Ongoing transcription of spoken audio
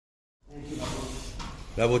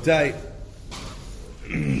Rabotai,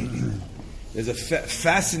 there's a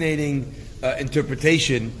fascinating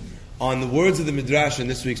interpretation on the words of the Midrash in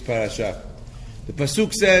this week's parasha. The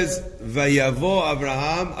pasuk says, "Vayavo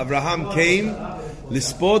Avraham." Avraham came,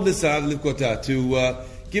 lispod l'sarav livkota, to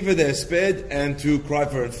give her the hesped and to cry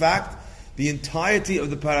for her. In fact, the entirety of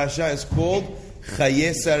the parasha is called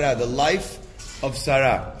Chaye Sara, the life of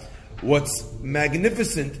Sarah. What's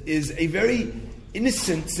magnificent is a very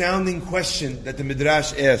innocent-sounding question that the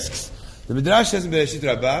Midrash asks. The Midrash says in Bereshit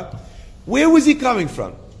Rabbah, where was he coming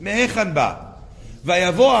from? Mehechan ba.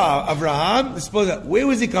 Vayavo Avraham, where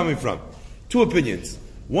was he coming from? Two opinions.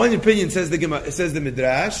 One opinion says the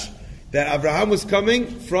Midrash that Avraham was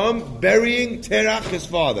coming from burying Terach, his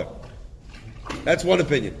father. That's one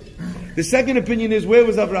opinion. The second opinion is, where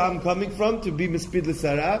was Avraham coming from to be Mispid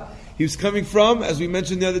l'Sarah? He was coming from, as we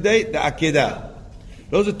mentioned the other day, the Akedah.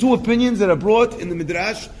 Those are two opinions that are brought in the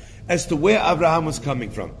Midrash as to where Avraham was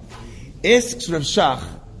coming from. Asks Rav Shach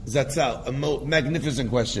Zatzal a magnificent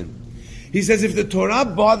question. He says, if the Torah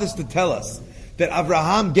bothers to tell us that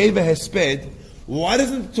Avraham gave a hesped, why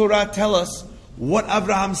doesn't the Torah tell us what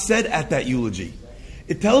Avraham said at that eulogy?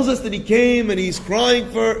 It tells us that he came and he's crying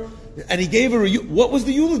for, and he gave her what was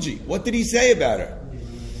the eulogy? What did he say about her?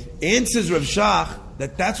 Answers Rav Shach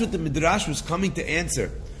that that's what the Midrash was coming to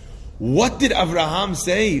answer. What did Avraham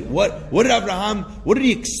say? What did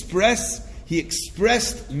he express? He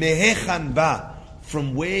expressed mehechan ba,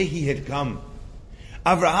 from where he had come.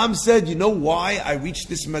 Avraham said, you know why I reached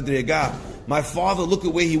this madrega? My father, look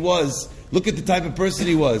at where he was. Look at the type of person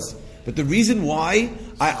he was. But the reason why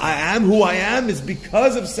I am who I am is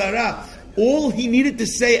because of Sarah. All he needed to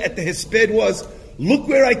say at the hesped was, look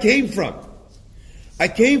where I came from. I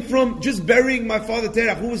came from just burying my father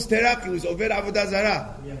Terach. Who was Terach? He was Oved Avodah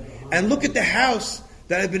Zarah. And look at the house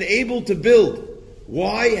that I've been able to build.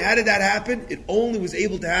 Why? How did that happen? It only was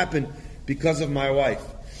able to happen because of my wife.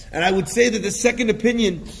 And I would say that the second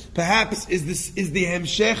opinion, perhaps, is the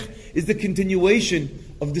hemshech, is the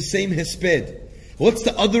continuation of the same hesped. What's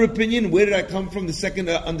the other opinion? Where did I come from? The second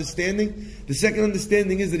understanding? The second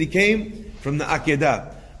understanding is that he came from the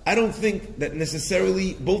Akedah. I don't think that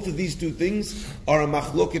necessarily both of these two things are a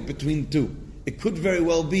machloket between the two. It could very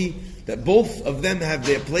well be that both of them have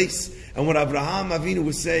their place. And what Avraham Avinu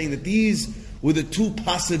was saying, that these were the two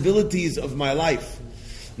possibilities of my life.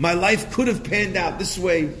 My life could have panned out this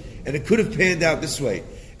way, and it could have panned out this way.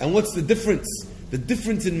 And what's the difference? The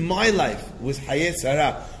difference in my life was Chaye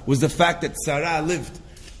Sara, was the fact that Sarah lived.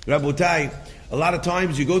 Rabotai, a lot of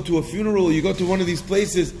times you go to a funeral, you go to one of these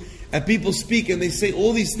places, and people speak and they say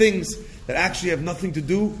all these things that actually have nothing to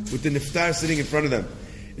do with the niftar sitting in front of them.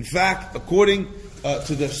 In fact, according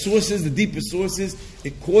to the sources, the deepest sources,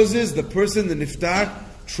 it causes the person, the niftar,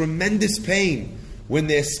 tremendous pain when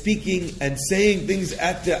they're speaking and saying things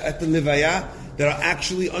at the levaya that are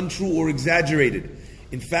actually untrue or exaggerated.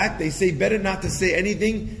 In fact, they say better not to say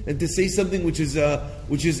anything than to say something which is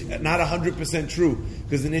not 100% true,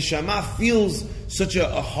 because the neshama feels such a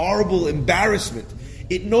horrible embarrassment.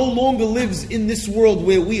 It no longer lives in this world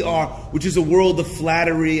where we are, which is a world of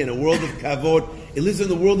flattery and a world of kavod. It lives in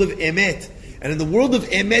the world of emet, and in the world of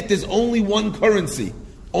emet, there's only one currency,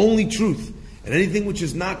 only truth, and anything which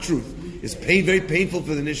is not truth is very painful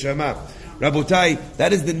for the neshama. Rabotai,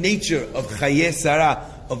 that is the nature of Chaye Sara,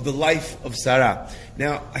 of the life of Sarah.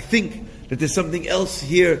 Now, I think that there's something else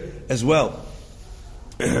here as well.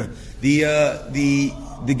 The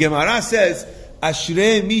Gemara says,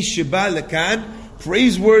 Ashrei mi sheba lekan,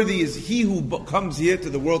 praiseworthy is he who comes here to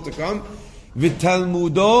the world to come,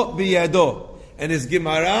 v'talmudo biyado, and his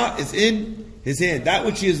Gemara is in his hand. That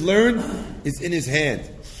which he has learned is in his hand.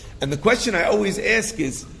 And the question I always ask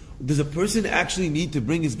is, does a person actually need to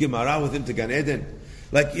bring his Gemara with him to Gan Eden?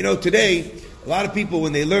 Like, today, a lot of people,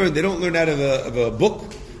 when they learn, they don't learn out of a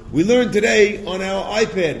book. We learn today on our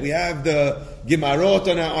iPad. We have the Gemarot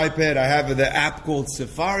on our iPad. I have the app called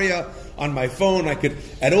Sefaria on my phone. I could,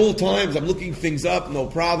 at all times, I'm looking things up, no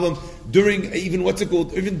problem. Even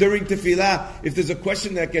during Tefillah, if there's a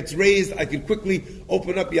question that gets raised, I can quickly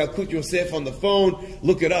open up Yalkut Yosef on the phone,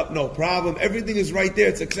 look it up, no problem. Everything is right there,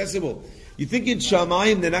 it's accessible. You think in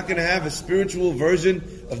Shamayim they're not going to have a spiritual version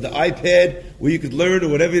of the iPad where you could learn or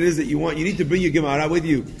whatever it is that you want? You need to bring your Gemara with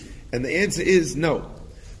you. And the answer is no.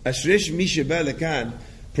 Ashresh mi sheba lekan,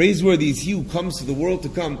 praiseworthy is he who comes to the world to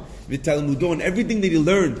come, v'talmudo, and everything that he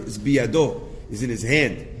learned is biyado, is in his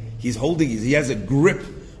hand. He's holding, he has a grip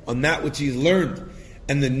on that which he's learned.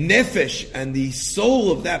 And the nefesh and the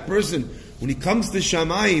soul of that person, when he comes to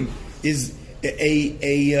Shamayim, is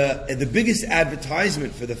the biggest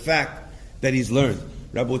advertisement for the fact that he's learned.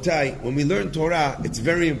 Rabotai, when we learn Torah, it's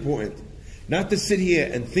very important Not to sit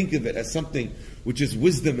here and think of it as something which is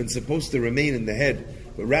wisdom and supposed to remain in the head,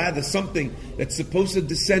 but rather something that's supposed to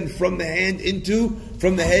descend from the head into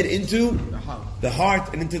the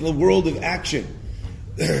heart and into the world of action.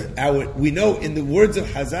 We know in the words of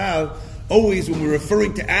Hazal, always when we're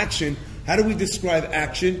referring to action, how do we describe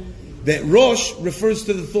action? That Rosh refers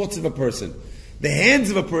to the thoughts of a person. The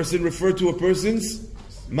hands of a person refer to a person's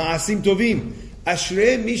Ma'asim Tovim.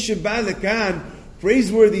 Ashrei mi sheba lekan,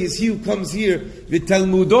 praiseworthy is he who comes here,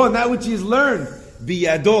 v'talmudo, and that which he has learned,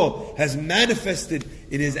 biyado, has manifested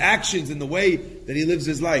in his actions, in the way that he lives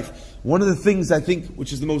his life. One of the things I think,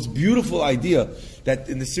 which is the most beautiful idea, that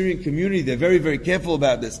in the Syrian community, they're very, very careful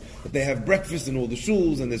about this, that they have breakfast in all the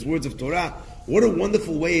shuls, and there's words of Torah. What a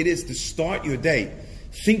wonderful way it is to start your day,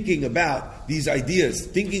 thinking about these ideas,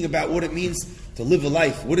 thinking about what it means to live a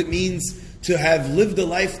life, what it means to have lived a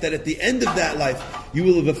life that at the end of that life, you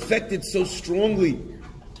will have affected so strongly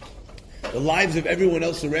the lives of everyone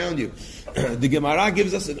else around you. The Gemara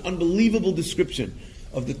gives us an unbelievable description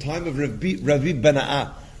of the time of Rav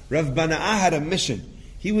Bana'ah. Rav Bana'ah had a mission.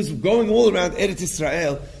 He was going all around Eretz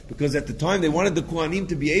Israel because at the time they wanted the Kohanim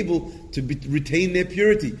to be able to retain their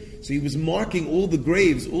purity. So he was marking all the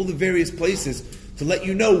graves, all the various places to let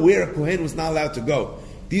you know where a Kohen was not allowed to go.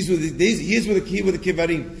 Here's where the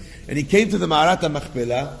Kivarim. And he came to the Ma'arat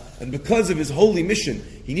HaMachpelah, and because of his holy mission,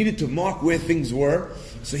 he needed to mark where things were.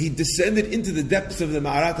 So he descended into the depths of the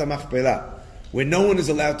Ma'arat HaMachpelah, where no one is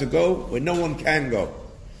allowed to go, where no one can go.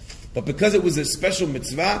 But because it was a special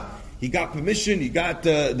mitzvah, he got permission, he got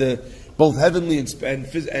the both heavenly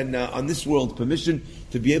and on this world permission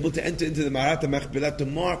to be able to enter into the Ma'arat HaMachpelah to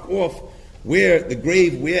mark off where the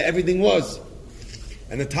grave, where everything was.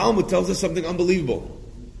 And the Talmud tells us something unbelievable.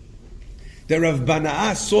 That Rav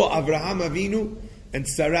Bana'ah saw Avraham Avinu and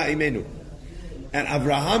Sarah Imenu. And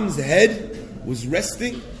Avraham's head was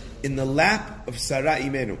resting in the lap of Sarah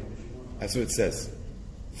Imenu. That's what it says.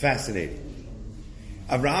 Fascinating.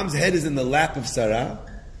 Avraham's head is in the lap of Sarah,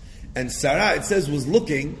 and Sarah, it says, was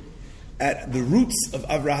looking at the roots of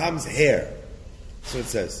Avraham's hair. So it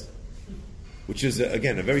says. Which is,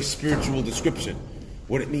 again, a very spiritual description.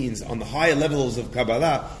 What it means on the higher levels of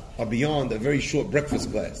Kabbalah are beyond a very short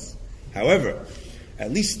breakfast class. However,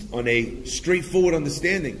 at least on a straightforward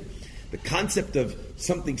understanding, the concept of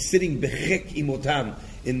something sitting bechek imotam,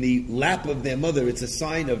 in the lap of their mother, it's a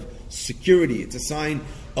sign of security, it's a sign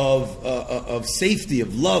of safety,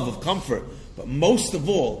 of love, of comfort. But most of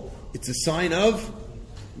all, it's a sign of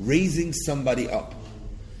raising somebody up.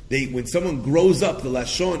 When someone grows up, the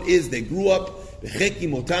Lashon is they grew up bechek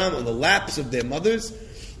imotam, on the laps of their mothers,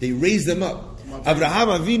 they raised them up.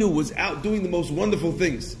 Avraham Avinu was out doing the most wonderful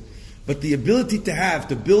things. But the ability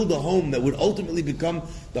to build a home that would ultimately become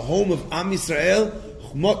the home of Am Yisrael,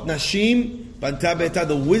 Chmot Nashim, Banta Be'eta,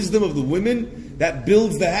 the wisdom of the women, that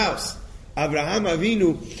builds the house. Avraham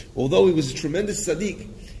Avinu, although he was a tremendous tzaddik,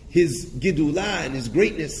 his Gedulah and his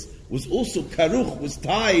greatness was also karuch, was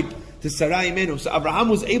tied to Sarai Imenu. So Avraham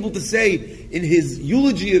was able to say in his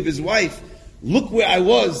eulogy of his wife, look where I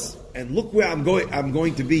was and look where I'm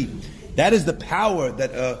going to be. That is the power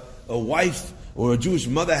that a wife or a Jewish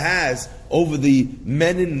mother has over the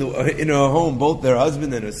men in her home, both their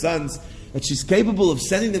husband and her sons, that she's capable of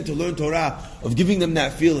sending them to learn Torah, of giving them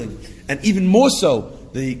that feeling. And even more so,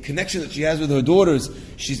 the connection that she has with her daughters,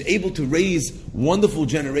 she's able to raise wonderful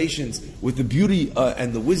generations with the beauty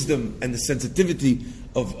and the wisdom and the sensitivity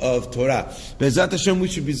of Torah. Be'ezrat Hashem, we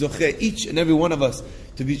should be zocheh, each and every one of us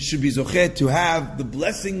should be zocheh to have the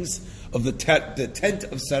blessings of the tent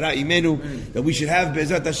of Sarah Imenu, that we should have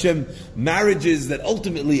Be'ezrat Hashem marriages that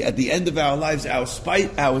ultimately at the end of our lives our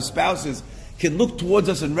spouses can look towards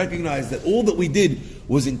us and recognize that all that we did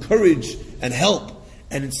was encourage and help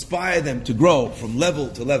and inspire them to grow from level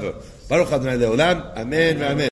to level. Baruch Adonai Le'olam. Amen. Amen.